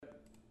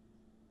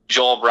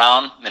Joel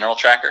Brown, Mineral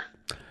Tracker.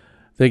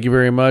 Thank you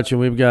very much.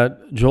 And we've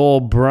got Joel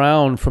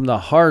Brown from the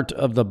heart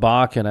of the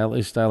Bakken. At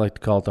least I like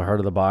to call it the heart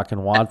of the Bakken,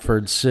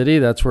 Watford City.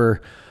 That's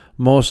where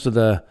most of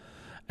the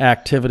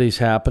activities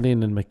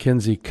happening in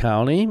McKenzie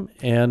County.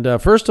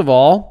 And first of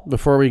all,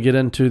 before we get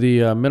into the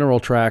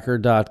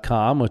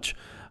mineraltracker.com, which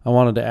I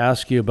wanted to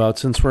ask you about,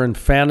 since we're in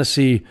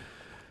fantasy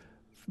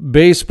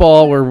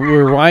baseball,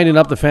 we're winding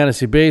up the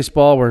fantasy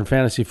baseball, we're in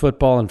fantasy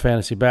football and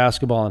fantasy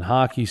basketball and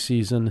hockey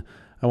season.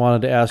 I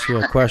wanted to ask you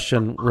a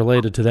question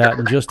related to that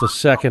in just a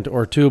second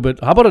or two. But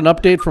how about an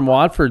update from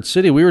Watford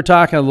City? We were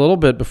talking a little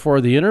bit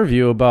before the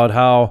interview about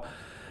how,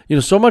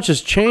 so much has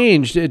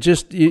changed. It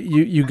just,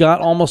 you got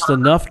almost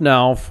enough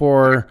now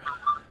for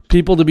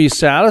people to be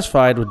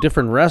satisfied with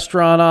different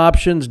restaurant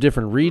options,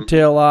 different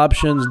retail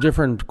options,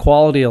 different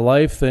quality of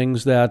life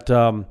things that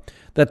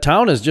that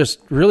town is just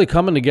really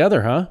coming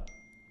together, huh?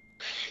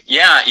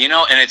 Yeah,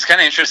 and it's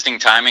kind of interesting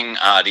timing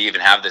to even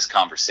have this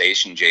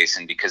conversation,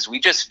 Jason, because we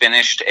just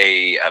finished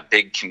a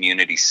big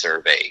community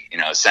survey,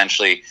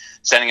 essentially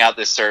sending out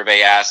this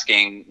survey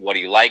asking, what do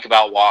you like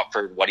about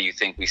Watford? What do you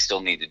think we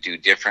still need to do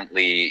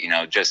differently?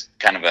 Just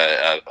kind of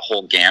a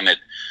whole gamut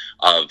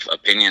of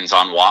opinions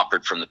on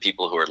Watford from the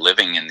people who are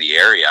living in the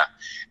area.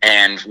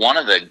 And one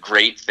of the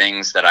great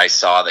things that I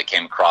saw that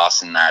came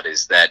across in that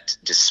is that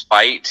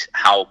despite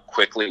how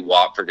quickly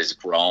Watford has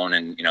grown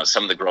and,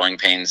 some of the growing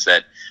pains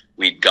that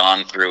we'd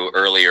gone through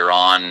earlier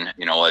on,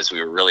 as we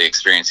were really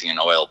experiencing an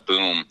oil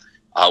boom,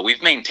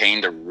 we've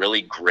maintained a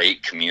really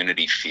great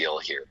community feel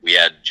here. We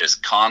had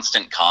just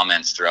constant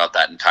comments throughout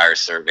that entire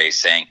survey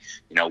saying,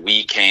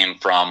 we came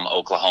from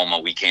Oklahoma,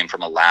 we came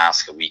from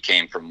Alaska, we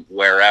came from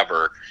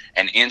wherever,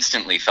 and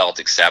instantly felt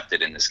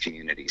accepted in this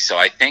community. So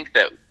I think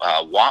that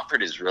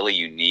Watford is really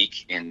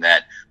unique in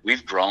that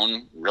we've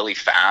grown really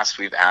fast.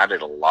 We've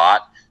added a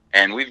lot.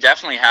 And we've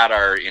definitely had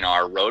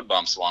our road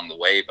bumps along the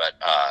way, but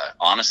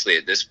honestly,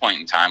 at this point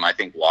in time, I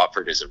think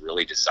Watford is a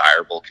really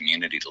desirable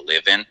community to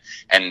live in,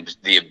 and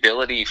the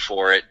ability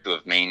for it to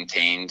have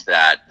maintained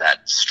that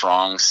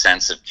strong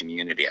sense of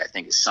community, I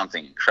think, is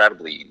something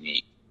incredibly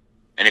unique.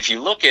 And if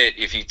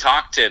you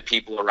talk to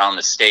people around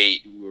the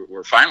state,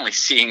 we're finally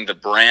seeing the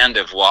brand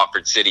of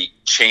Watford City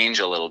change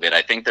a little bit.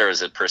 I think there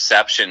was a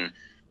perception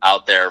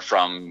out there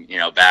from,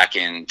 back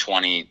in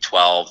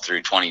 2012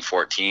 through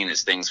 2014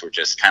 as things were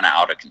just kind of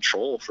out of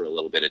control for a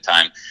little bit of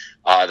time,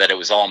 that it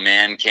was all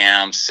man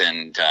camps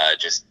and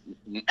just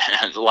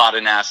a lot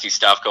of nasty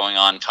stuff going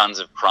on, tons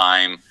of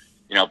crime.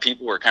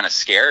 People were kind of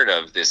scared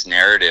of this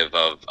narrative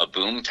of a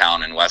boom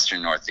town in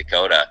western North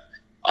Dakota.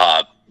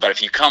 But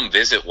if you come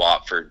visit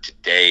Watford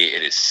today,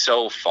 it is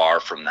so far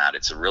from that.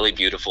 It's a really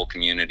beautiful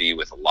community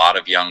with a lot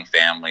of young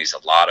families,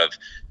 a lot of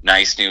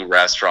nice new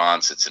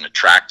restaurants. It's an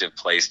attractive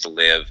place to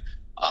live,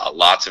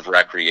 lots of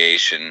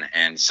recreation.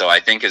 And so I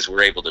think as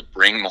we're able to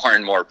bring more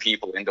and more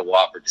people into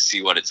Watford to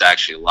see what it's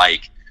actually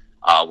like,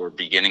 we're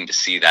beginning to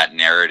see that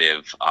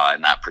narrative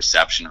and that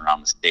perception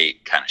around the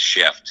state kind of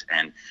shift.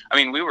 And I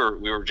mean, we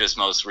were just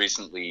most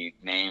recently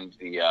named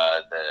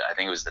I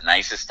think it was the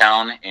nicest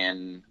town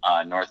in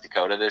North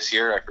Dakota this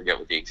year. I forget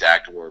what the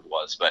exact award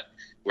was, but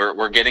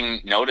we're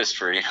getting noticed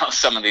for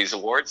some of these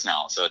awards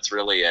now. So it's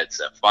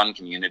a fun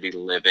community to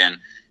live in,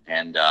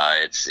 and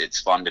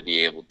it's fun to be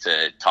able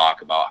to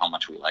talk about how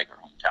much we like our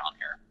hometown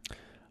here.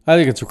 I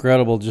think it's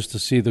incredible just to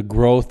see the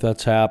growth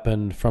that's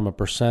happened from a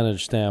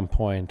percentage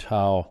standpoint.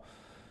 How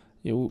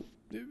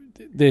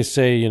they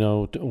say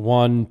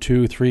 1,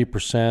 2,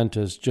 3%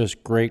 is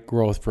just great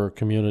growth for a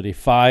community.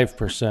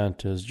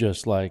 5% is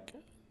just like,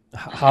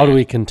 how do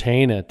we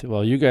contain it?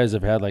 Well, you guys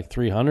have had like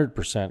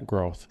 300%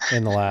 growth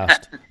in the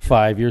last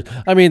 5 years.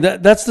 I mean,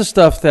 that's the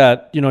stuff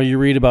that you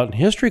read about in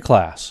history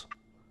class.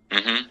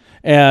 Mm-hmm.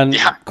 And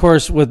of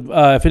course, with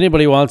if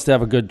anybody wants to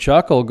have a good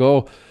chuckle,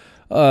 go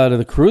to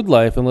the Crude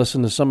Life and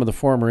listen to some of the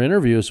former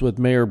interviews with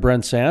Mayor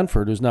Brent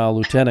Sanford, who's now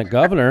Lieutenant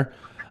Governor.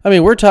 I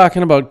mean, we're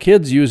talking about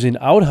kids using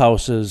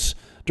outhouses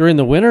during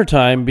the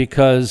wintertime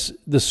because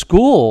the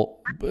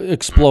school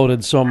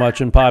exploded so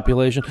much in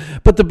population.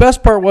 But the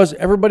best part was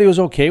everybody was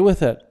okay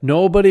with it.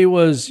 Nobody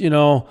was,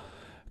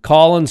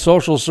 calling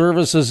social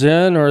services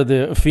in or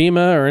the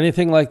FEMA or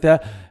anything like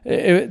that.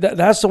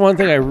 That's the one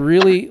thing I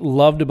really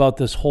loved about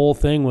this whole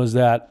thing was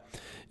that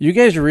you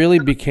guys really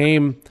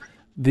became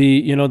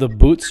the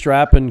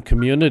bootstrapping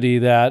community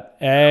that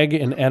ag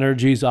and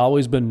energy's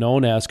always been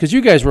known as, because you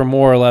guys were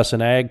more or less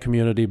an ag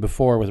community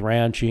before with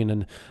ranching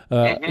and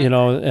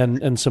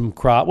and some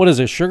crop. What is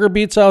it? Sugar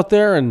beets out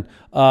there and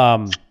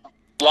a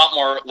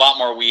lot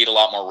more wheat, a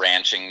lot more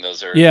ranching.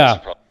 Those are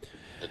probably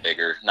the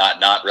bigger,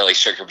 not really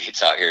sugar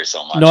beets out here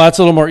so much. No, that's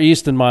a little more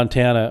east in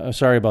Montana.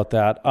 Sorry about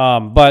that.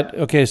 But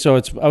okay, so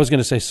I was going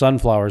to say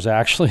sunflowers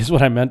actually is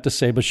what I meant to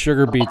say, but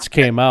sugar beets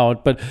came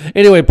out. But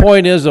anyway,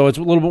 point is though, it's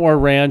a little bit more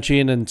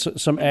ranching and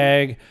some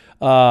ag.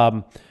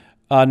 Now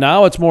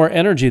it's more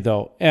energy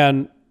though,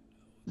 and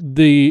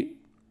the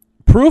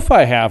proof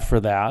I have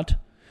for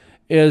that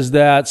is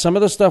that some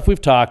of the stuff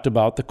we've talked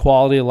about, the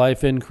quality of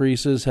life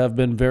increases, have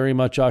been very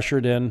much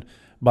ushered in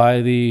by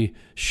the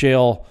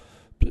shale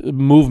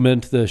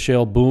movement, the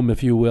shale boom,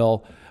 if you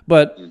will.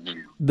 but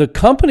Mhm. the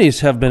companies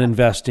have been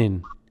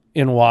investing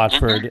in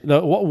Watford, the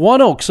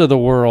One Oaks of the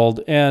world,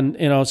 and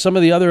some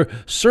of the other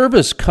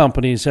service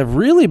companies have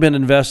really been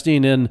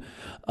investing in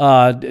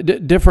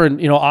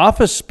different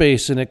office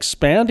space and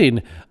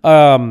expanding.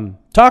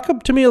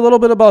 Talk to me a little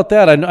bit about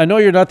that. I know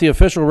you're not the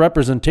official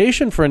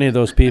representation for any of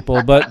those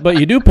people, but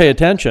you do pay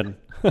attention.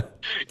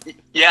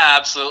 Yeah,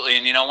 absolutely.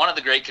 And one of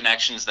the great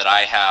connections that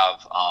I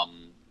have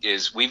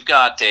is we've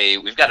got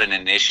an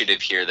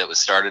initiative here that was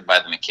started by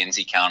the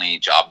McKenzie County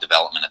Job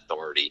Development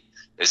Authority.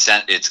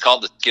 It's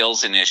called the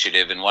Skills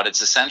Initiative, and what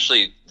it's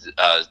essentially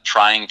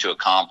trying to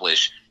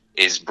accomplish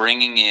is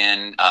bringing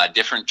in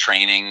different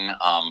training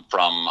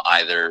from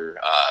either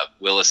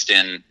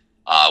Williston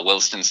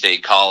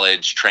State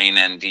College, Train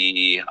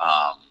ND,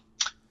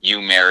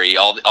 UMary,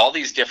 all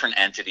these different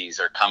entities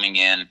are coming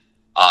in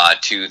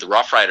to the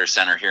Rough Rider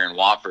Center here in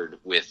Watford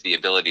with the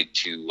ability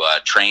to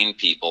train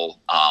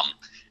people.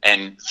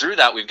 And through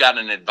that, we've got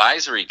an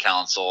advisory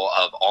council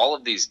of all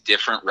of these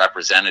different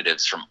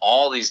representatives from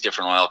all these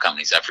different oil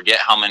companies. I forget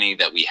how many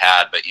that we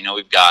had, but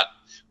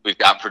we've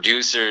got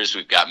producers,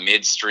 we've got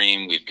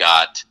midstream, we've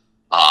got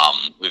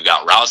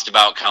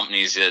roustabout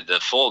companies, the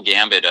full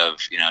gambit of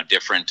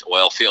different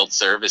oil field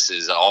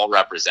services, all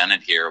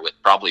represented here with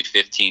probably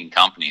 15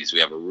 companies. We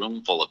have a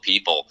room full of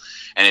people,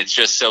 and it's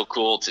just so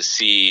cool to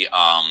see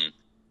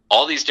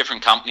all these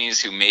different companies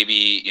who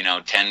maybe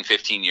 10,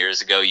 15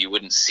 years ago you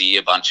wouldn't see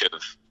a bunch of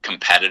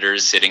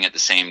competitors sitting at the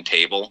same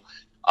table.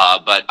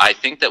 But I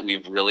think that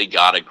we've really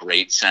got a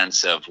great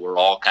sense of we're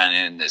all kind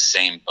of in the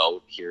same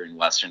boat here in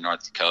Western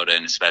North Dakota,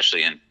 and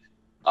especially in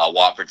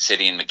Watford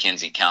City and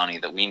McKenzie County,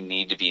 that we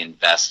need to be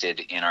invested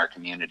in our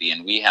community.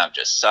 And we have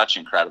just such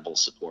incredible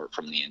support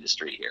from the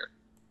industry here.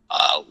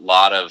 A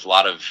lot of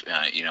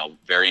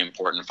very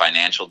important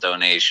financial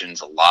donations,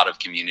 a lot of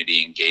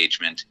community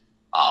engagement.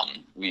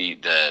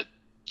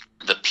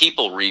 The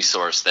people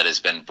resource that has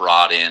been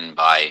brought in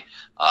by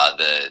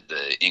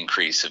the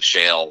increase of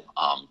shale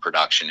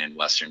production in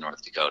Western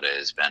North Dakota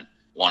has been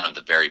one of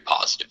the very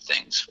positive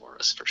things for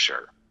us, for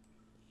sure.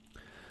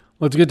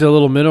 Let's get to a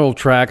little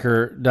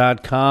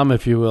mineraltracker.com,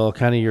 if you will,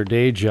 kind of your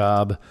day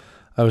job.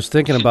 I was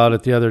thinking about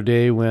it the other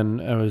day when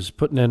I was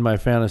putting in my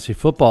fantasy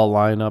football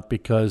lineup,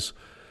 because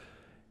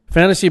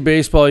fantasy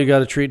baseball you got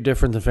to treat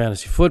different than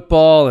fantasy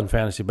football, and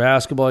fantasy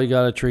basketball you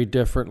got to treat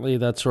differently,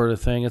 that sort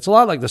of thing. It's a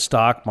lot like the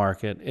stock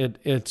market.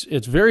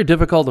 It's very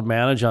difficult to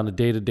manage on a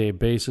day-to-day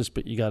basis,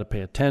 but you got to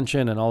pay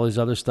attention and all these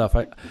other stuff.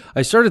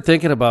 I started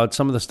thinking about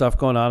some of the stuff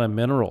going on in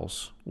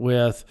minerals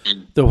with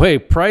the way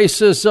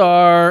prices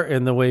are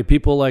and the way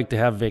people like to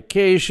have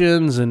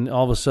vacations, and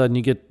all of a sudden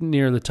you get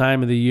near the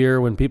time of the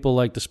year when people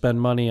like to spend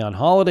money on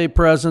holiday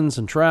presents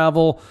and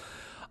travel.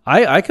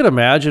 I could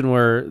imagine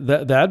where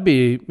that'd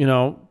be,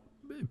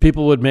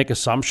 people would make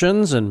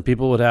assumptions and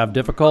people would have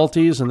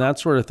difficulties and that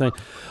sort of thing.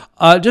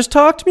 Just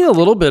talk to me a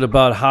little bit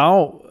about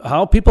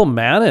how people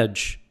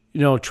manage,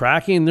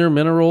 tracking their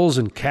minerals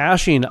and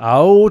cashing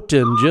out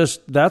and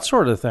just that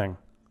sort of thing.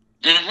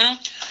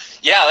 Mm-hmm.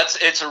 Yeah,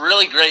 it's a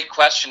really great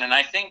question. And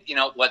I think,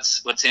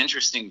 what's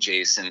interesting,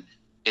 Jason,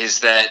 is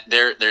that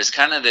there's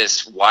kind of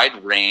this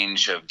wide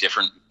range of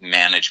different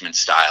management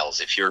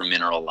styles if you're a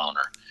mineral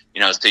owner.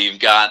 So you've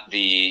got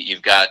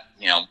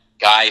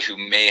guy who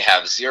may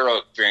have zero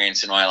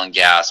experience in oil and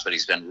gas, but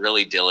he's been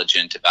really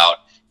diligent about,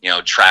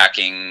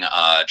 tracking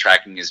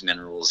his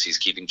minerals. He's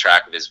keeping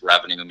track of his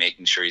revenue,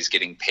 making sure he's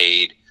getting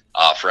paid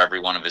for every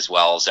one of his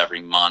wells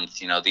every month,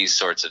 these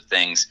sorts of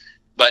things.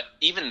 But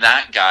even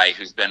that guy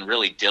who's been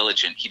really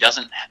diligent, he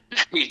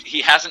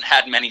hasn't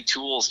had many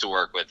tools to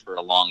work with for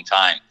a long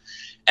time.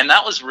 And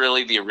that was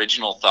really the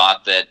original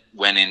thought that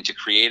went into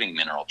creating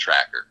Mineral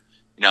Tracker.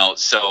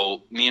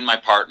 So me and my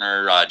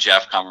partner,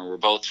 Jeff Kummer, we're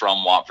both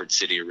from Watford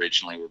City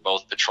originally. We're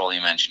both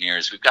petroleum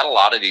engineers. We've got a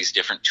lot of these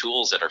different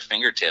tools at our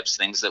fingertips,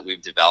 things that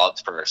we've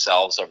developed for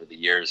ourselves over the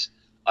years,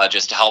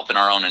 just to help in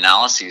our own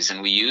analyses.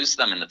 And we used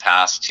them in the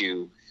past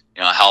to,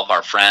 help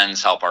our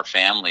friends, help our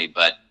family.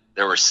 But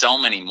there were so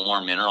many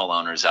more mineral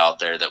owners out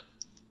there that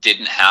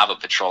didn't have a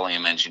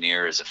petroleum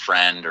engineer as a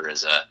friend or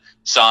as a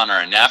son or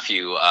a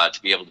nephew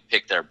to be able to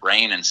pick their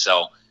brain. And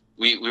so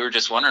we were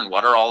just wondering,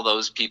 what are all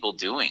those people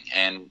doing?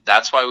 And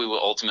that's why we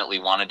ultimately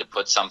wanted to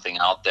put something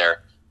out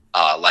there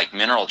like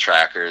Mineral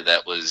Tracker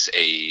that was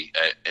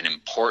an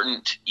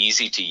important,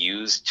 easy to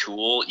use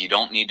tool. You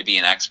don't need to be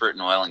an expert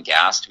in oil and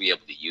gas to be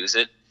able to use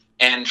it.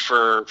 And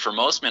for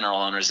most mineral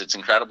owners, it's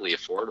incredibly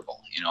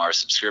affordable. Our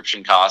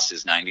subscription cost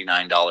is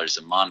 $99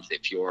 a month.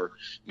 If you're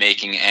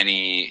making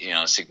any,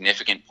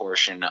 significant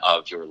portion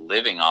of your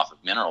living off of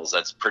minerals,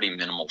 that's a pretty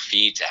minimal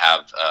fee to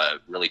have a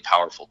really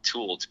powerful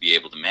tool to be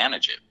able to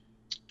manage it.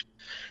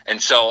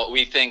 And so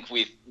we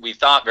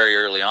thought very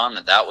early on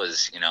that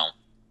was,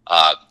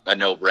 a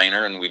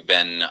no-brainer, and we've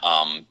been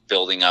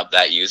building up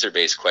that user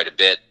base quite a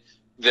bit.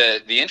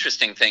 the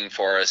interesting thing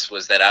for us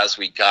was that as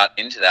we got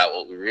into that,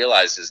 what we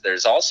realized is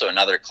there's also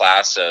another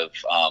class of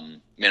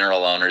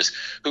mineral owners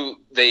who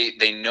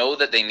they know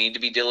that they need to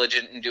be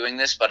diligent in doing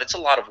this, but it's a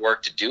lot of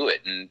work to do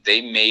it, and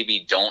they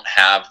maybe don't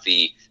have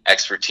the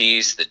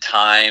expertise, the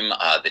time,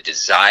 the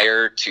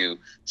desire to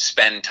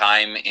spend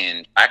time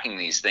in tracking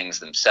these things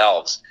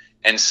themselves.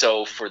 And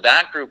so for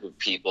that group of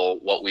people,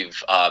 what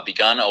we've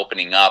begun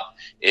opening up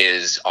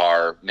is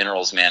our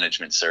minerals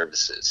management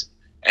services.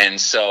 And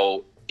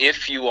so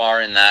if you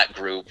are in that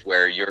group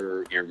where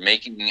you're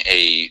making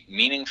a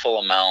meaningful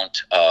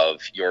amount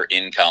of your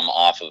income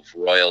off of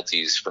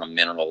royalties from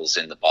minerals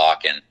in the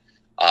Bakken,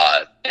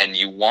 and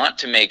you want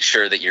to make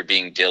sure that you're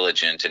being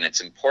diligent, and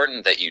it's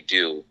important that you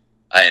do,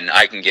 and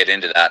I can get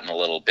into that in a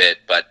little bit,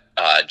 but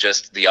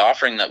just the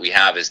offering that we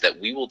have is that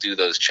we will do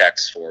those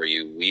checks for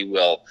you. We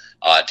will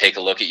take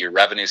a look at your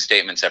revenue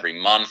statements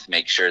every month,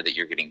 make sure that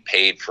you're getting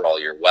paid for all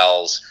your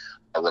wells,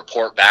 a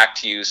report back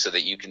to you so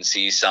that you can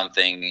see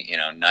something,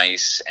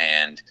 nice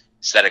and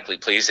aesthetically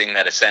pleasing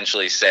that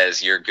essentially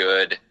says you're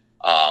good,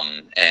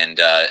 and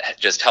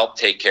just help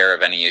take care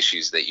of any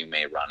issues that you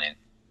may run in.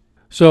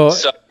 So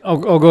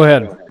go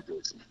ahead.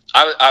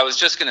 I was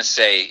just going to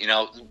say,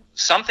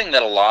 something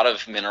that a lot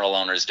of mineral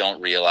owners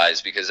don't realize,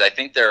 because I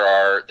think there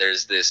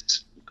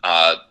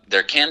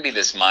can be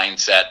this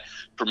mindset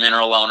for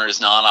mineral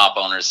owners, non-op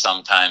owners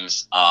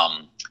sometimes,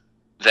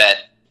 that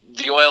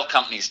the oil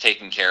company's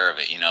taking care of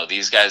it.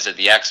 These guys are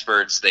the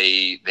experts.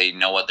 They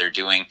know what they're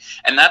doing.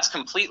 And that's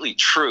completely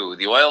true.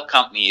 The oil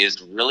company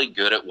is really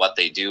good at what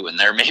they do. And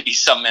there may be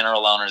some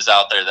mineral owners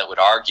out there that would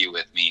argue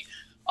with me.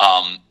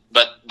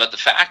 But the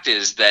fact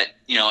is that,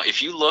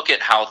 if you look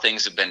at how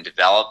things have been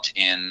developed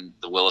in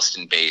the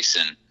Williston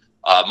Basin,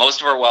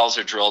 most of our wells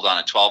are drilled on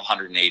a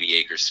 1,280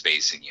 acre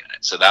spacing unit.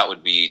 So that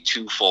would be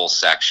 2 full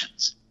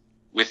sections.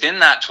 Within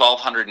that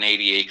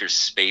 1,280 acre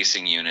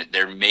spacing unit,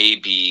 there may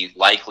be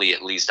likely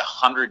at least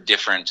 100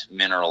 different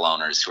mineral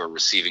owners who are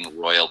receiving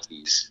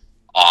royalties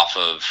off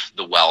of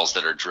the wells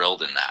that are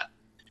drilled in that.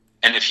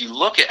 And if you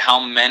look at how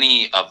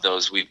many of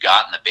those we've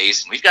got in the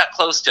basin, we've got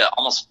close to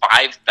almost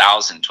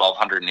 5,000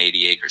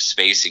 1,280 acre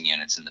spacing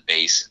units in the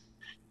basin.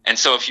 And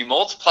so if you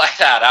multiply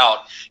that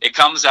out, it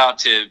comes out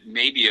to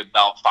maybe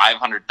about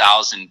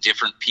 500,000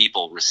 different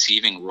people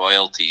receiving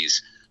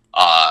royalties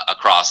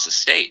across the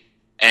state.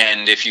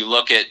 And if you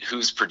look at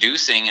who's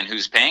producing and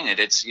who's paying it,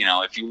 it's,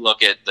 if you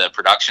look at the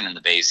production in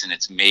the basin,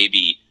 it's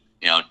maybe,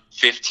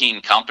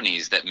 15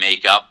 companies that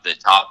make up the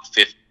top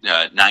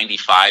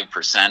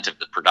 95% of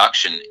the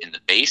production in the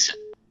basin.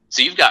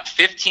 So you've got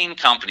 15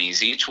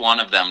 companies, each one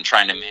of them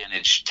trying to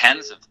manage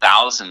tens of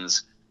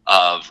thousands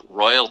of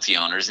royalty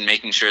owners and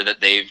making sure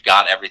that they've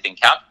got everything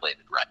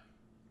calculated right.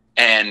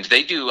 And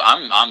they do.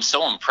 I'm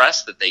so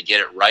impressed that they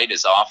get it right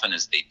as often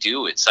as they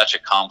do. It's such a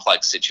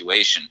complex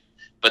situation.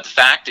 But the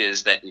fact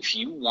is that if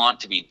you want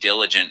to be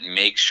diligent and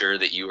make sure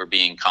that you are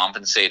being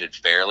compensated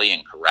fairly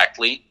and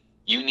correctly,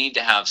 you need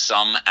to have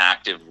some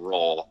active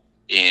role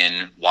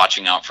in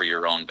watching out for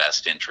your own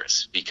best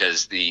interests,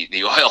 because the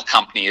oil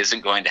company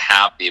isn't going to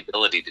have the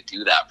ability to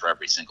do that for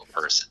every single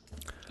person,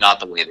 not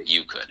the way that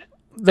you could.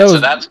 So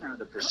that's kind of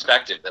the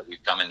perspective that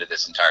we've come into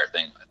this entire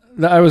thing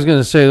with. I was going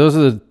to say, those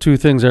are the two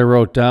things I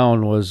wrote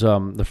down. Was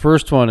the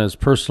first one is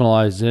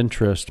personalized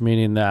interest,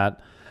 meaning that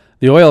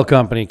the oil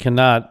company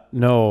cannot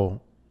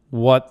know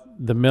what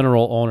the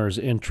mineral owner's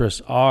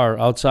interests are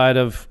outside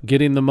of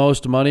getting the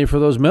most money for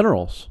those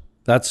minerals.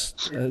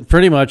 That's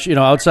pretty much,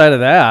 outside of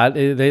that,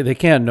 they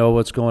can't know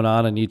what's going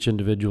on in each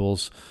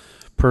individual's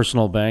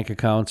personal bank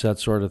accounts, that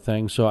sort of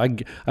thing. So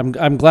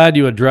I'm glad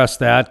you addressed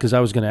that, because I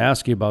was going to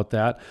ask you about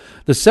that.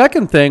 The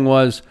second thing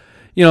was,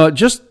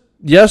 just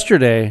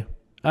yesterday,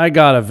 I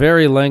got a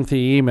very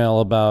lengthy email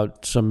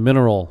about some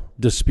mineral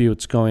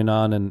disputes going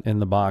on in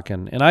the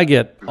Bakken. And I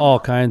get all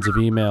kinds of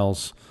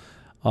emails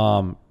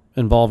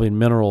involving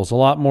minerals, a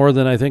lot more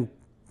than I think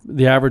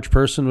the average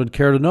person would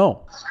care to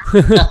know.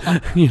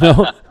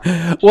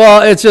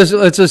 Well, let's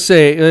just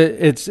say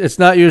it's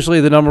not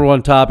usually the number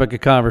one topic of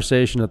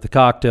conversation at the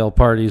cocktail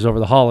parties over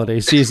the holiday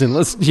season.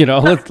 Let's be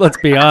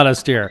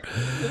honest here.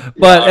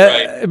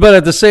 But but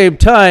at the same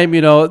time,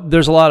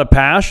 there's a lot of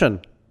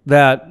passion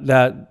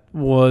that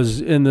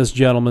was in this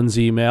gentleman's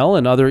email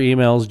and other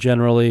emails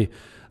generally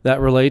that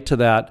relate to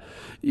that.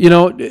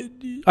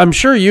 I'm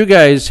sure you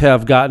guys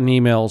have gotten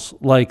emails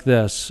like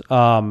this.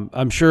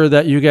 I'm sure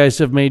that you guys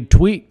have made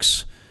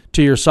tweaks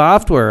to your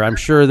software. I'm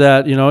sure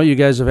that, you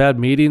guys have had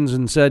meetings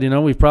and said,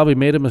 we've probably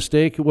made a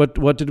mistake.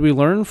 What did we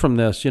learn from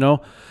this?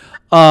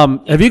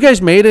 Have you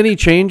guys made any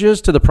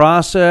changes to the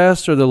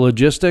process or the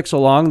logistics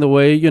along the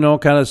way?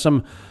 Kind of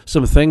some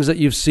things that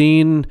you've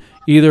seen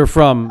either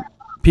from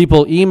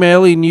people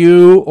emailing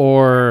you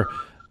or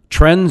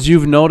trends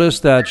you've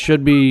noticed that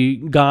should be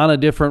gone a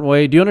different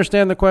way. Do you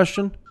understand the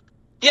question?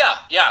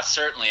 Yeah,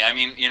 certainly. I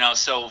mean,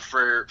 so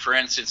for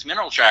instance,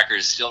 Mineral Tracker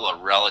is still a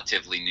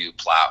relatively new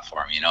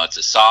platform. It's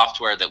a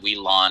software that we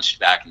launched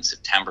back in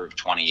September of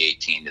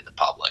 2018 to the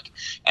public.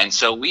 And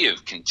so we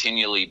have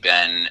continually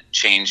been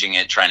changing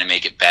it, trying to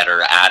make it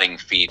better, adding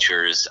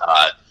features,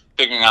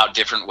 figuring out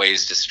different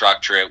ways to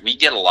structure it. We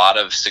get a lot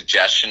of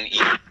suggestion.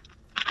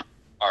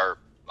 Our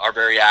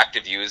very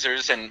active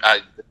users, and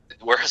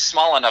we're a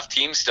small enough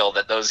team still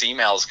that those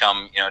emails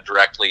come,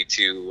 directly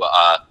to,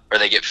 or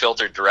they get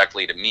filtered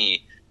directly to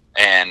me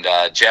and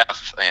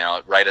Jeff,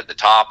 right at the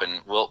top, and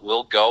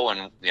we'll go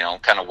and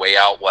kind of weigh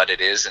out what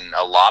it is. And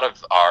a lot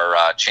of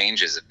our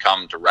changes have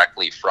come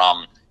directly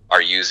from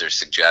our user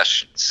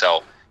suggestions.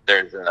 So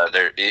there's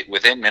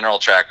within Mineral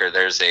Tracker,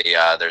 there's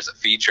a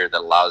feature that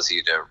allows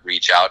you to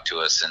reach out to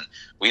us, and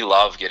we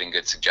love getting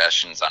good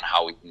suggestions on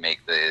how we can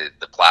make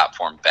the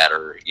platform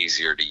better,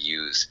 easier to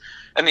use.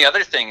 And the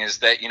other thing is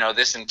that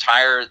this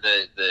entire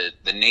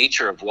the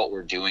nature of what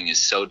we're doing is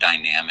so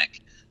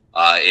dynamic.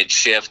 It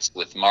shifts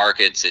with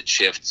markets. It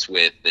shifts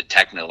with the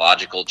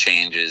technological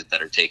changes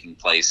that are taking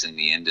place in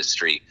the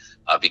industry.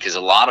 Because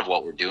a lot of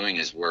what we're doing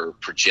is we're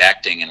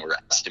projecting and we're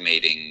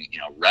estimating,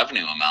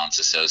 revenue amounts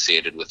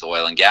associated with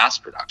oil and gas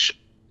production.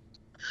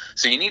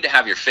 So you need to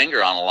have your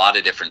finger on a lot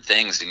of different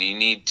things, and you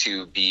need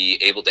to be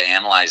able to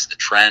analyze the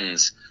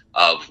trends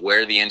of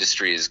where the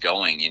industry is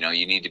going. You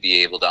need to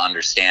be able to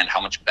understand how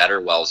much better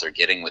wells are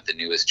getting with the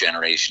newest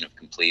generation of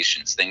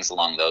completions, things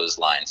along those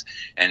lines.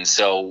 And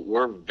so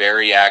we're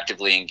very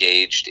actively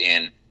engaged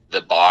in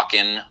the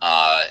Bakken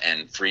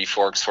and Three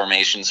Forks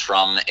formations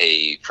from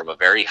a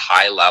very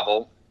high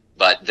level,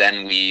 but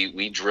then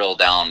we drill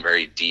down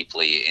very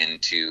deeply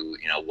into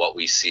what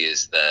we see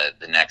as the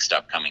next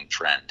upcoming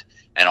trend,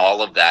 and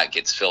all of that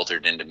gets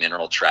filtered into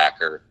Mineral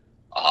Tracker,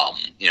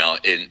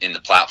 in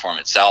the platform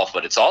itself.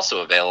 But it's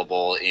also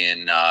available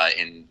in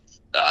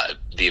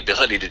the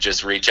ability to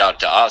just reach out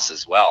to us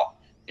as well.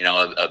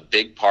 A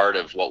big part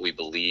of what we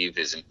believe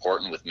is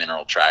important with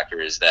Mineral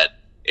Tracker is that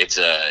it's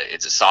a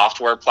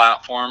software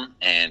platform,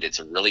 and it's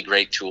a really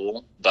great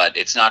tool, but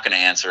it's not going to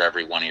answer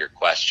every one of your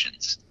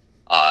questions.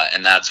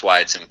 And that's why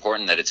it's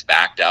important that it's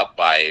backed up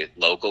by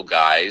local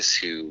guys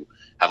who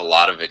have a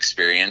lot of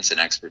experience and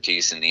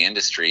expertise in the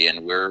industry,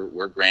 and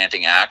we're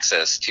granting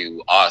access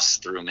to us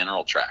through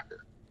Mineral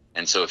Tracker.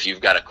 And so if you've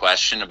got a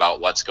question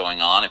about what's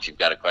going on, if you've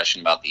got a question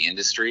about the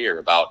industry, or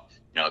about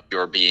if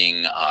you're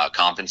being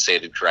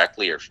compensated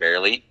correctly or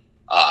fairly,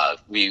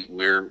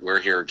 we're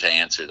here to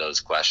answer those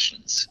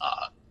questions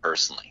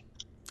personally.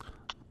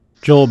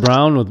 Joel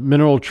Brown with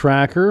Mineral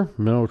Tracker,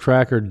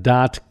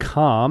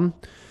 mineraltracker.com.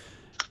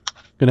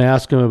 Going to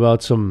ask him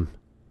about some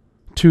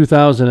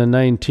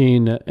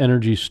 2019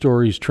 energy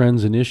stories,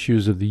 trends, and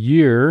issues of the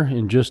year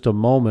in just a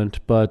moment.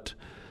 But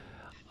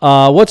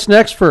what's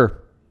next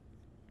for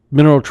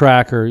Mineral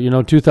Tracker?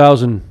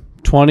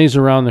 2020 is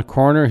around the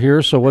corner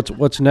here, so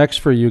what's next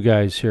for you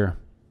guys here?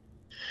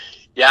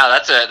 Yeah,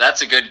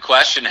 that's a good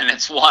question, and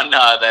it's one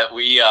that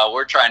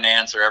we're trying to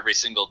answer every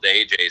single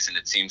day, Jason.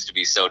 It seems to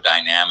be so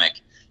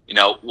dynamic.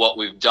 What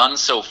we've done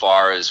so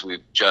far is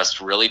we've just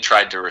really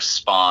tried to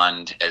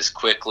respond as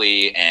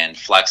quickly and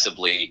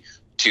flexibly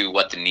to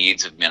what the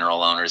needs of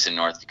mineral owners in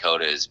North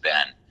Dakota has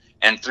been.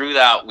 And through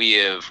that,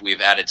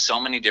 we've added so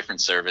many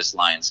different service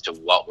lines to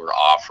what we're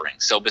offering.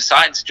 So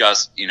besides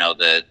just,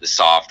 the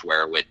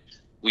software, which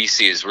we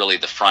see as really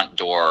the front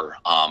door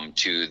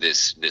to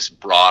this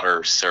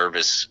broader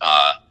service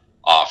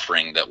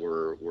offering that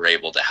we're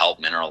able to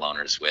help mineral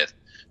owners with.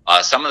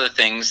 Some of the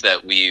things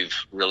that we've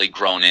really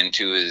grown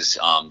into is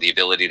the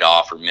ability to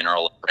offer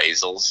mineral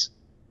appraisals,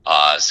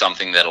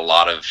 something that a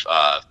lot of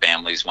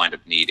families wind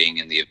up needing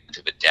in the event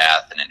of a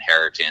death, an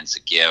inheritance,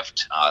 a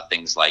gift,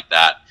 things like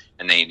that.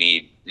 And they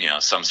need,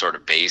 some sort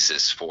of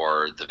basis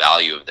for the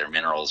value of their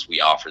minerals.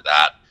 We offer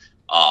that.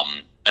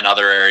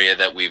 Another area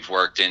that we've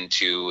worked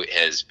into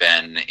has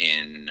been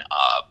in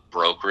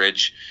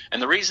brokerage.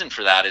 And the reason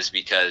for that is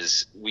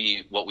because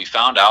what we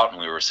found out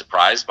and we were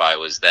surprised by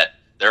was that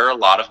there are a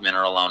lot of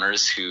mineral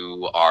owners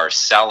who are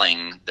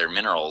selling their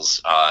minerals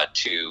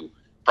to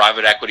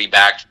private equity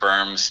backed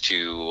firms,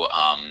 to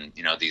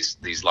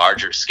these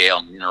larger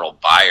scale mineral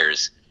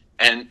buyers,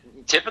 and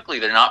typically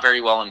they're not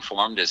very well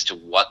informed as to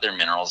what their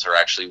minerals are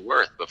actually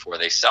worth before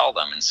they sell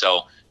them. And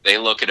so they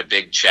look at a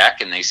big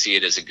check and they see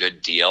it as a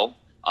good deal,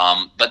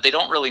 but they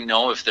don't really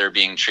know if they're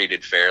being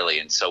treated fairly.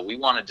 And so we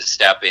wanted to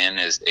step in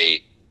as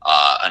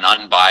an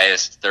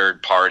unbiased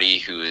third party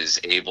who is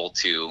able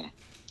to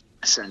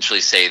essentially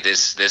say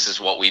this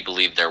is what we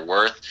believe they're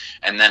worth,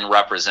 and then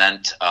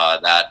represent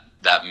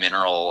that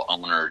mineral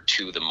owner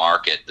to the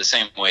market, the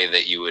same way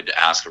that you would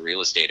ask a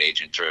real estate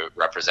agent to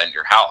represent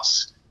your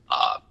house,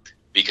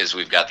 because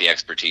we've got the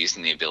expertise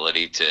and the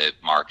ability to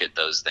market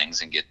those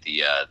things and get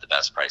the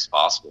best price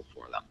possible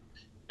for them.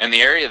 And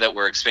the area that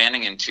we're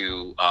expanding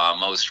into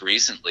most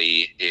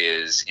recently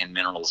is in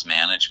minerals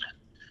management.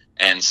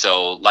 And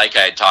so, like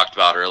I had talked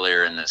about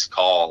earlier in this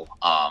call,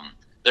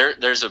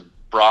 there's a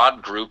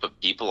broad group of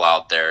people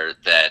out there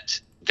that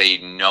they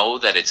know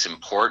that it's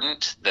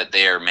important that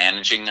they are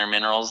managing their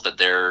minerals, that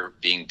they're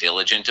being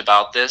diligent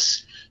about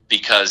this,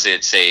 because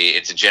it's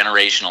a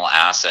generational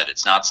asset.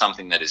 It's not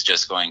something that is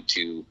just going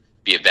to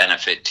be a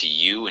benefit to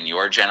you and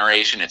your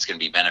generation. It's going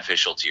to be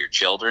beneficial to your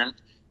children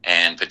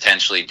and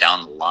potentially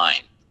down the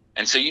line.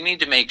 And so you need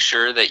to make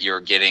sure that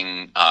you're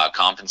getting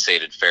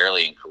compensated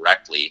fairly and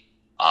correctly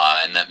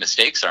and that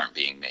mistakes aren't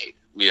being made.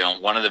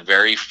 One of the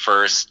very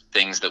first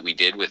things that we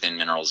did within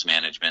minerals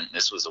management,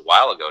 this was a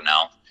while ago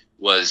now,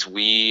 was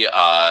we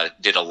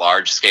did a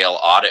large-scale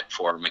audit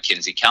for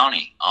McKenzie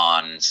County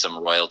on some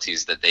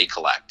royalties that they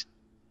collect.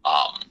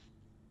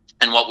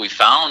 And what we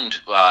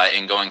found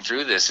in going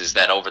through this is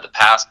that over the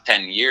past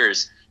 10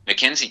 years,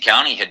 McKenzie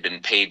County had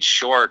been paid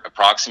short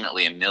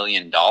approximately $1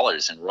 million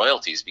in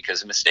royalties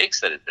because of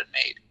mistakes that had been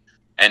made.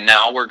 And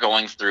now we're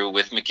going through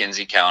with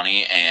McKenzie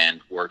County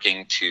and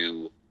working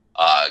to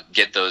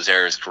get those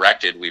errors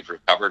corrected. We've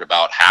recovered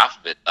about half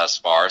of it thus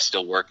far,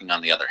 still working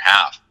on the other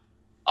half.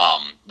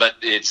 But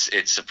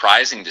it's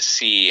surprising to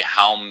see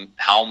how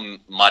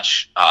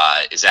much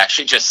is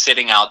actually just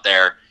sitting out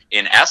there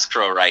in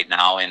escrow right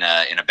now in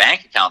a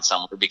bank account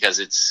somewhere because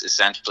it's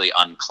essentially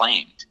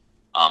unclaimed,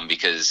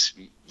 because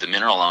the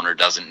mineral owner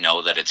doesn't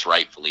know that it's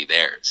rightfully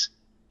theirs.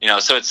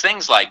 So it's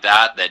things like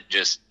that that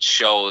just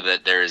show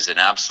that there is an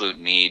absolute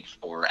need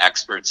for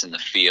experts in the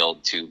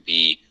field to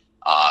be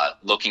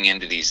looking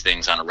into these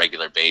things on a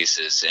regular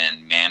basis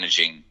and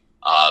managing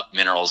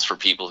minerals for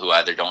people who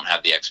either don't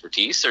have the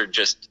expertise or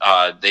just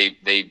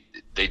they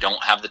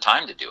don't have the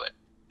time to do it.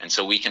 And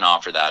so we can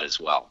offer that as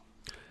well.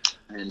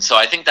 And so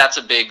I think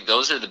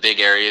those are the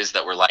big areas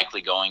that we're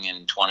likely going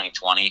in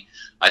 2020.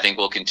 I think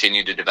we'll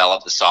continue to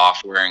develop the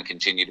software and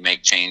continue to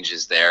make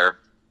changes there,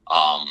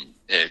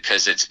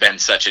 because it's been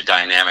such a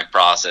dynamic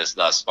process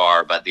thus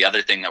far. But the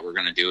other thing that we're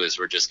going to do is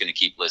we're just going to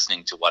keep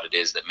listening to what it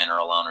is that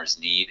mineral owners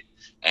need,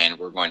 and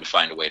we're going to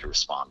find a way to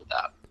respond to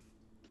that.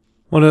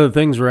 One of the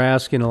things we're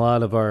asking a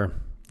lot of our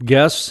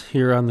guests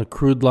here on the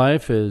Crude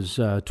Life is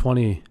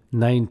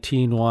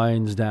 2019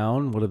 winds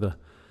down. What are the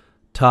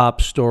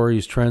top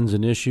stories, trends,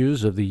 and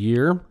issues of the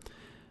year?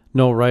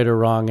 No right or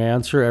wrong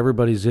answer.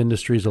 Everybody's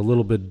industry is a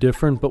little bit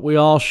different, but we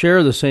all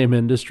share the same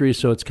industry,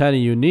 so it's kind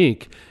of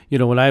unique.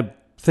 When I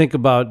think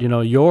about,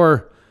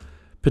 your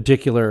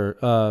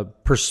particular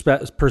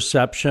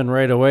perception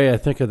right away, I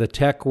think of the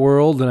tech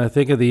world and I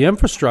think of the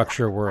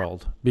infrastructure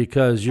world,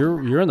 because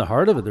you're in the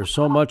heart of it. There's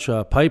so much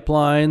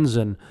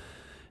pipelines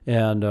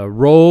and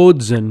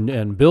roads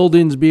and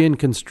buildings being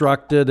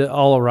constructed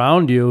all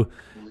around you.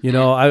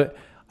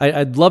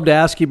 I'd love to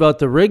ask you about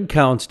the rig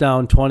counts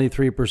down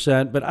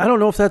 23%, but I don't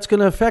know if that's going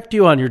to affect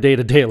you on your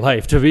day-to-day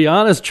life, to be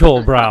honest,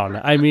 Joel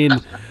Brown. I mean,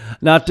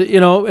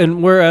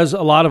 and whereas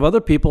a lot of other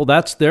people,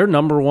 that's their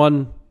number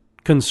one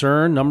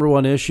concern, number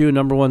one issue,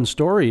 number one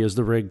story is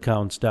the rig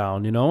counts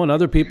down, and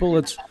other people,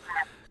 it's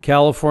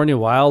California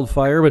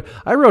wildfire. But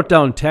I wrote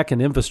down tech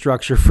and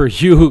infrastructure for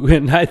you,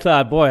 and I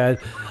thought, boy,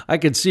 I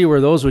could see where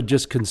those would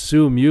just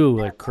consume you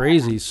like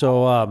crazy.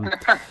 So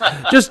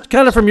just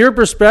kind of from your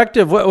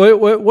perspective,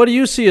 what do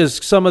you see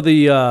as some of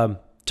the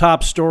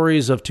top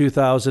stories of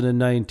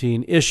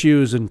 2019,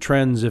 issues and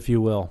trends, if you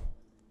will?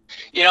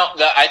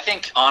 I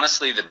think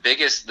honestly the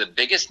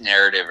biggest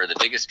narrative or the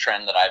biggest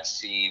trend that I've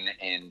seen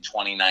in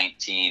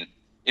 2019,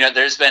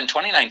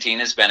 2019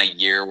 has been a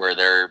year where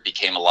there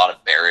became a lot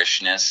of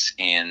bearishness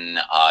in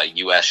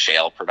U.S.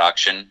 shale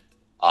production.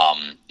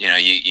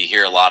 You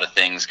hear a lot of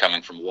things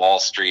coming from Wall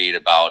Street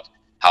about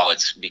how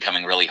it's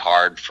becoming really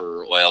hard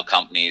for oil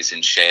companies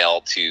in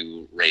shale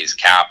to raise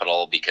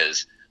capital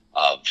because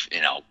of,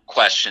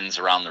 questions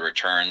around the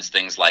returns,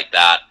 things like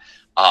that.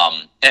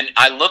 And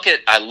I look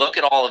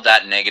at all of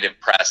that negative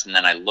press, and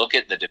then I look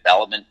at the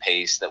development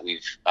pace that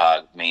we've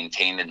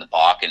maintained in the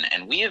Bakken,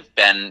 and we have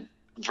been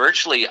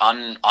virtually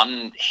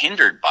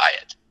unhindered by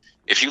it.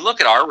 If you look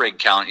at our rig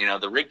count,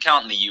 the rig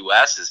count in the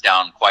U.S. is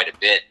down quite a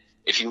bit.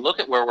 If you look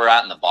at where we're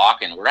at in the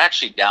Bakken, we're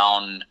actually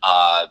down.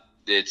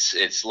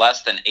 It's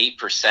less than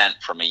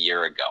 8% from a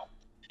year ago.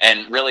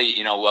 And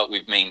really, what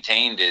we've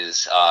maintained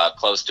is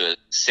close to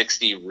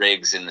 60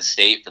 rigs in the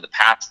state for the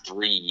past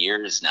 3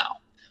 years now.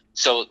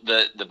 So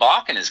the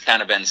Bakken has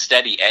kind of been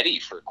steady Eddie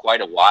for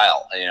quite a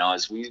while.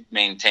 As we've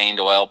maintained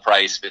oil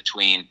price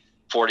between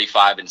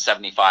 $45 and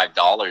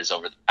 $75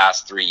 over the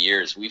past 3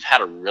 years, we've had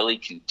a really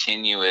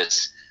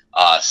continuous,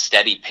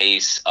 steady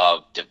pace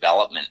of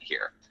development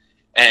here.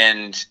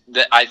 And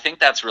I think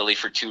that's really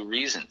for two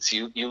reasons.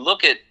 You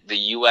look at the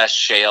U.S.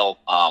 shale,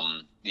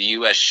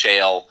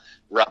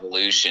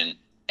 revolution,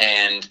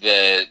 and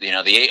the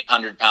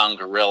 800-pound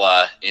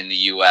gorilla in the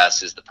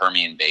U.S. is the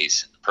Permian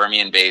Basin. The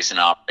Permian Basin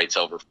operates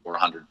over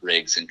 400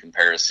 rigs in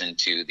comparison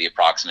to the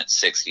approximate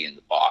 60 in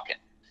the Bakken.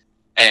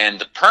 And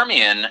the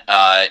Permian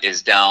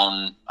is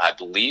down, I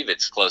believe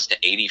it's close to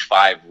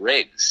 85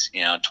 rigs.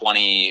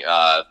 20,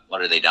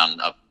 what are they down?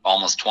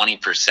 Almost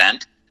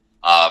 20%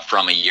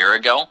 from a year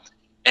ago.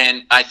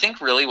 And I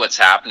think really what's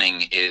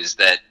happening is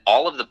that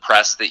all of the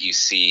press that you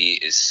see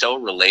is so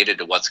related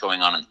to what's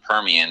going on in the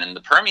Permian. And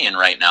the Permian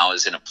right now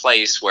is in a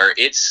place where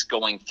it's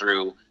going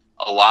through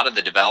a lot of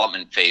the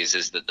development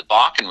phases that the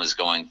Bakken was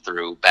going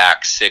through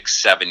back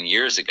 6-7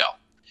 years ago.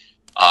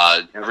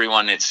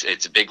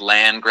 It's a big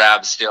land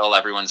grab still.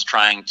 Everyone's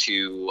trying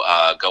to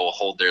go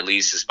hold their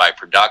leases by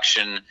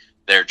production.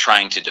 They're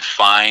trying to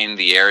define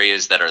the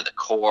areas that are the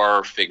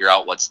core, figure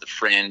out what's the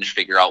fringe,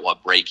 figure out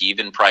what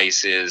break-even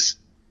price is.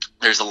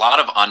 there's a lot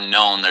of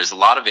unknown. There's a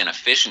lot of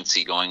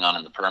inefficiency going on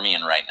in the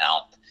Permian right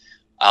now.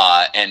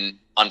 And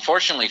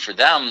unfortunately for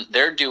them,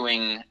 they're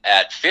doing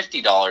at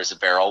 $50 a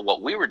barrel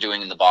what we were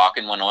doing in the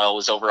Bakken when oil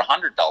was over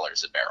 $100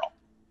 a barrel.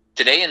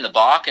 Today in the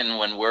Bakken,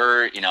 when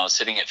we're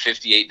sitting at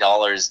 $58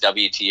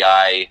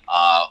 WTI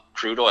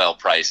crude oil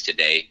price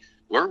today,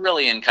 we're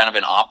really in kind of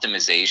an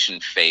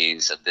optimization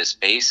phase of this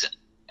basin.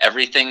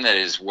 Everything that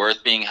is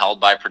worth being held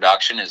by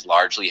production is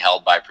largely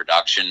held by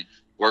production.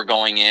 We're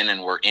going in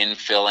and we're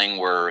infilling,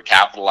 we're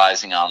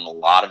capitalizing on a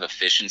lot of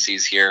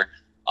efficiencies here.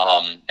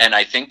 And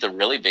I think the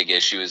really big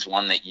issue is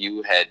one that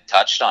you had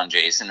touched on,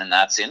 Jason, and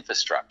that's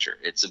infrastructure.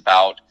 It's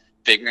about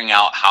figuring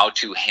out how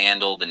to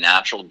handle the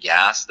natural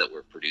gas that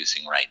we're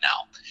producing right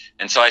now.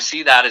 And so I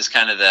see that as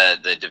kind of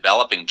the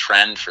developing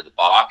trend for the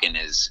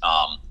Bakken is,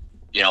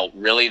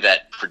 really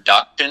that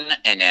production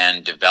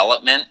and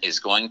development is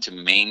going to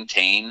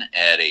maintain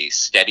at a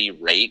steady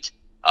rate,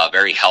 a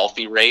very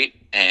healthy rate.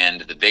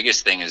 And the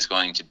biggest thing is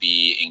going to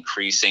be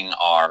increasing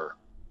our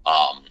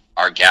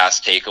gas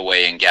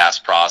takeaway and gas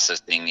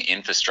processing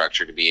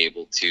infrastructure to be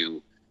able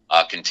to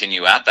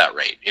continue at that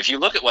rate. If you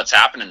look at what's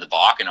happened in the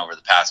Bakken over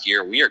the past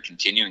year, we are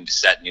continuing to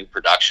set new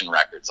production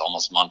records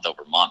almost month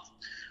over month.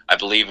 I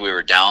believe we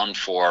were down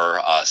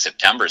for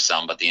September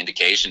some, but the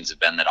indications have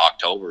been that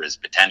October is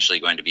potentially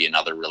going to be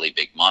another really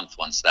big month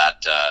once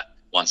that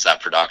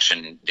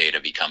production data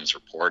becomes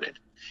reported.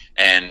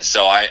 And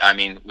so, I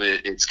mean,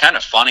 it's kind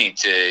of funny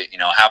to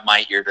have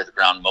my ear to the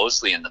ground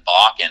mostly in the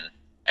Bakken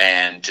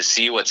and to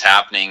see what's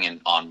happening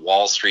on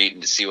Wall Street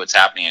and to see what's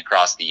happening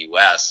across the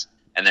U.S.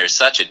 And there's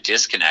such a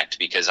disconnect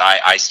because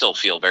I still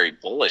feel very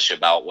bullish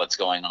about what's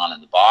going on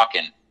in the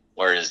Bakken,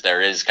 whereas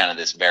there is kind of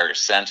this bearish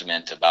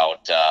sentiment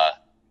about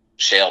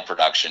shale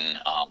production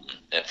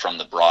from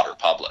the broader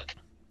public.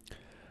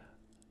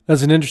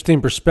 That's an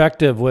interesting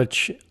perspective,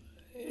 which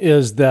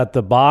is that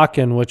the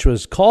Bakken, which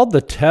was called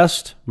the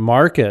test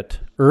market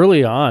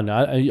early on,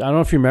 I don't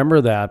know if you remember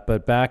that,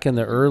 but back in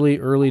the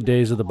early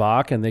days of the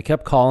Bakken, they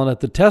kept calling it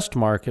the test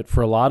market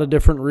for a lot of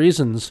different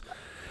reasons.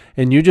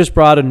 And you just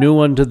brought a new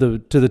one to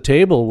the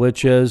table,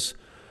 which is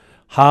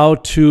how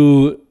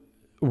to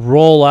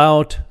roll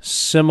out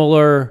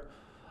similar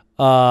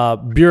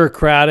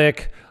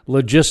bureaucratic,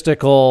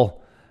 logistical,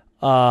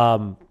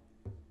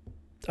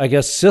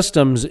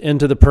 systems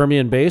into the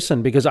Permian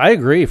Basin. Because I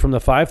agree, from the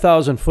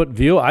 5,000-foot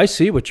view, I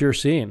see what you're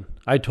seeing.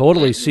 I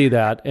totally see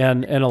that.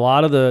 And a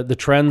lot of the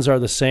trends are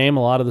the same.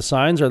 A lot of the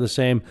signs are the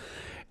same.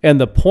 And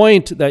the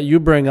point that you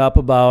bring up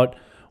about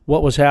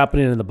what was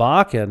happening in the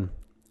Bakken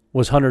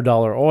was $100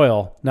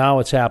 oil. Now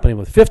it's happening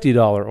with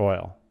 $50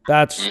 oil.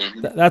 That's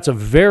a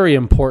very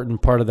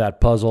important part of that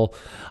puzzle.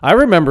 I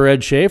remember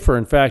Ed Schaefer.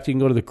 In fact, you can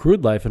go to the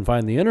Crude Life and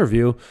find the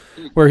interview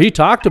where he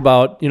talked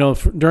about,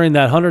 during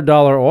that $100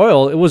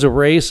 oil, it was a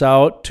race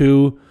out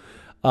to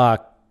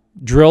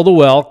drill the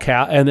well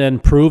and then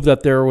prove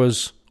that there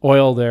was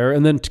oil there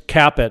and then to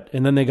cap it.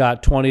 And then they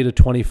got 20 to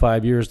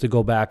 25 years to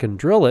go back and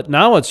drill it.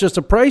 Now it's just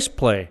a price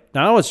play.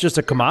 Now it's just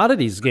a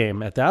commodities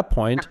game at that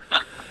point.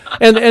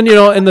 And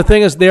the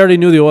thing is, they already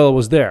knew the oil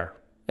was there,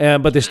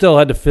 but they still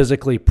had to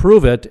physically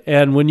prove it.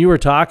 And when you were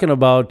talking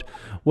about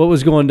what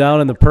was going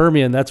down in the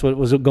Permian, that's what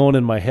was going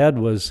in my head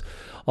was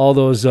all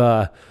those,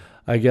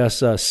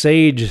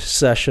 sage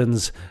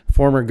sessions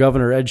former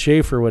Governor Ed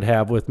Schaefer would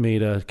have with me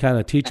to kind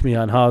of teach me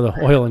on how the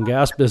oil and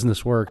gas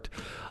business worked.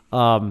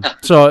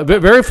 So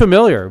very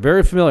familiar.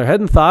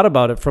 Hadn't thought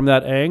about it from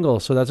that angle.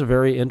 So that's a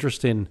very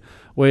interesting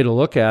way to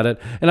look at it.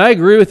 And I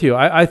agree with you.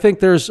 I think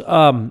there's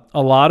a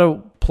lot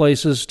of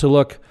places to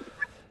look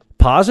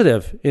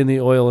positive in the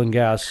oil and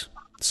gas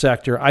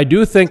sector. I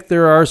do think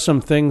there are some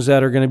things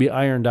that are going to be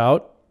ironed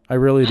out. I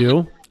really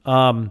do.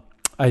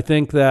 I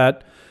think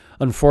that,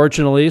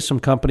 unfortunately, some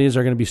companies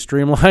are going to be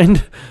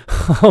streamlined.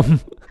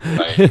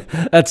 Right.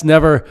 That's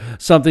never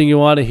something you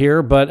want to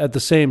hear, but at the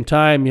same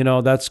time,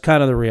 that's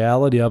kind of the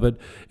reality of it.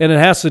 And it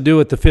has to do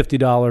with the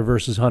 $50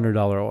 versus $100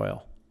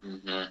 oil.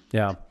 Mm-hmm.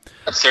 Yeah.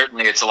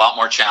 Certainly, it's a lot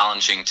more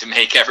challenging to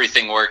make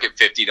everything work at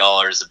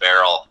 $50 a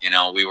barrel.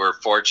 We were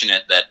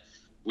fortunate that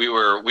we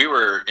were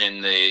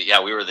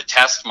the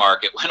test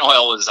market when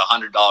oil was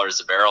 $100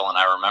 a barrel. And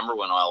I remember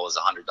when oil was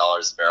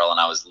 $100 a barrel and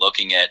I was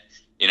looking at,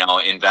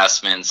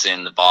 investments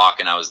in the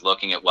Bakken, and I was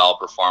looking at well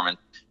performance.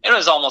 It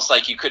was almost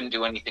like you couldn't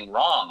do anything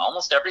wrong.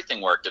 Almost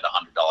everything worked at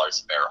 $100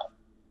 a barrel.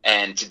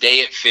 And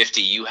today at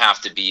 50, you have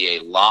to be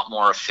a lot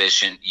more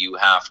efficient. You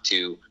have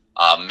to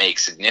make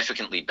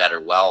significantly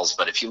better wells.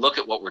 But if you look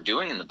at what we're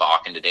doing in the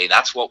Bakken today,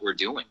 that's what we're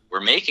doing.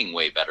 We're making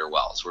way better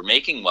wells. We're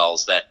making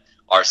wells that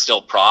are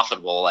still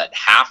profitable at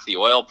half the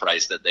oil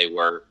price that they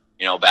were,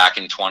 back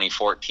in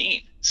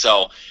 2014.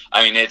 So,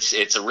 I mean,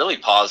 it's a really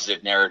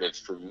positive narrative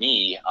for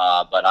me.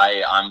 But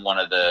I'm one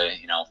of the,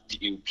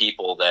 few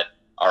people that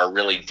are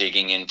really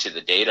digging into the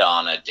data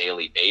on a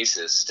daily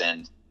basis,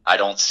 and I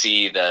don't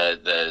see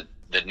the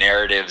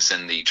narratives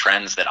and the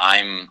trends that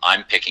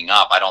I'm picking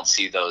up. I don't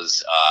see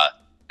those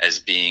as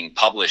being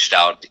published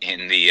out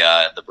in the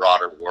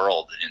broader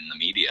world in the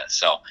media.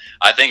 So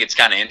I think it's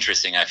kind of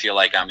interesting. I feel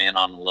like I'm in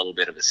on a little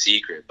bit of a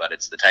secret, but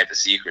it's the type of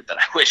secret that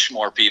I wish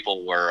more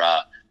people were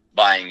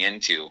buying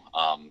into,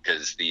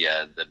 because the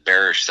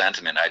bearish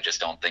sentiment I just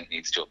don't think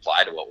needs to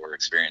apply to what we're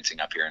experiencing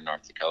up here in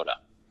North Dakota.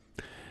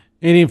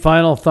 Any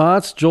final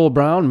thoughts, Joel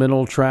Brown,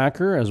 Mineral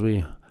Tracker, as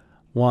we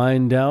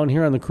wind down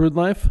here on the Crude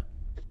Life?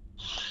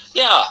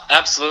 Yeah,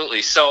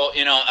 absolutely. So,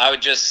 I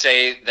would just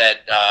say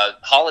that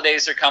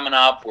holidays are coming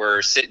up.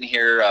 We're sitting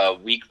here a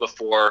week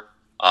before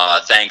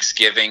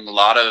Thanksgiving. A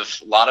lot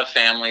of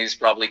families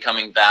probably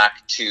coming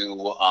back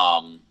to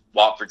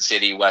Watford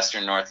City,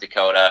 Western North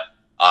Dakota.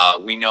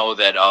 We know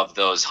that of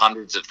those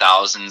hundreds of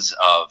thousands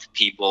of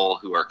people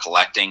who are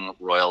collecting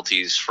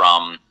royalties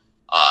from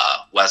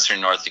Western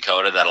North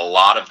Dakota, that a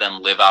lot of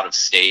them live out of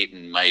state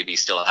and maybe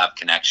still have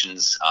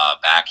connections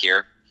back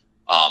here.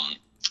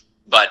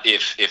 But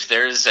if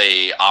there's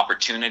a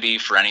opportunity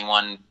for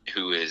anyone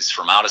who is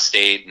from out of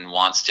state and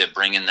wants to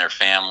bring in their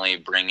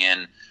family,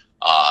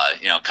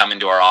 come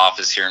into our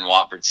office here in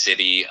Watford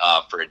City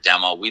for a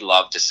demo, we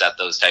love to set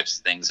those types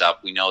of things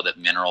up. We know that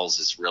minerals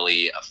is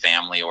really a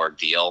family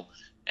ordeal,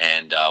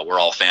 and we're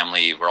all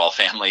family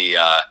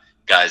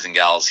guys and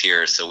gals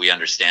here, so we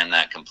understand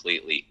that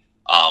completely.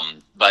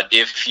 But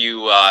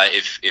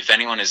if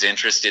anyone is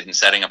interested in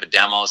setting up a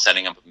demo,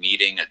 setting up a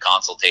meeting, a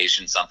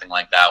consultation, something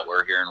like that,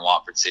 we're here in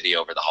Watford City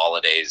over the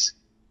holidays.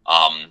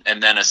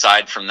 And then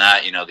aside from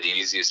that, the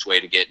easiest way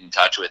to get in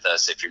touch with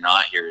us if you're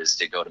not here is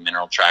to go to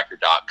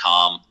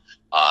mineraltracker.com,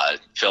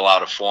 fill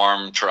out a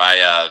form,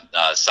 try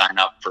sign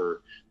up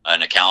for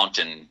an account,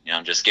 and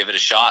just give it a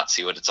shot,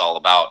 see what it's all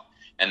about.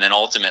 And then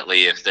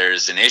ultimately, if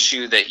there's an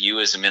issue that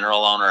you as a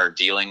mineral owner are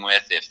dealing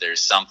with, if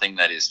there's something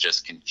that is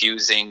just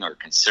confusing or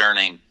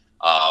concerning,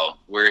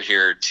 we're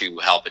here to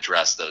help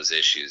address those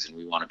issues, and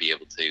we want to be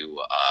able to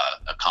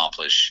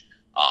accomplish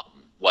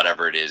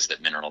whatever it is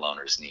that mineral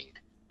owners need.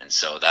 And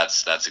so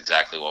that's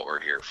exactly what we're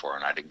here for.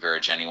 And I'd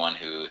encourage anyone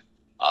who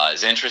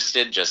is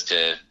interested just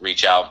to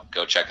reach out,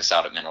 go check us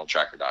out at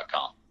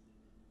mineraltracker.com.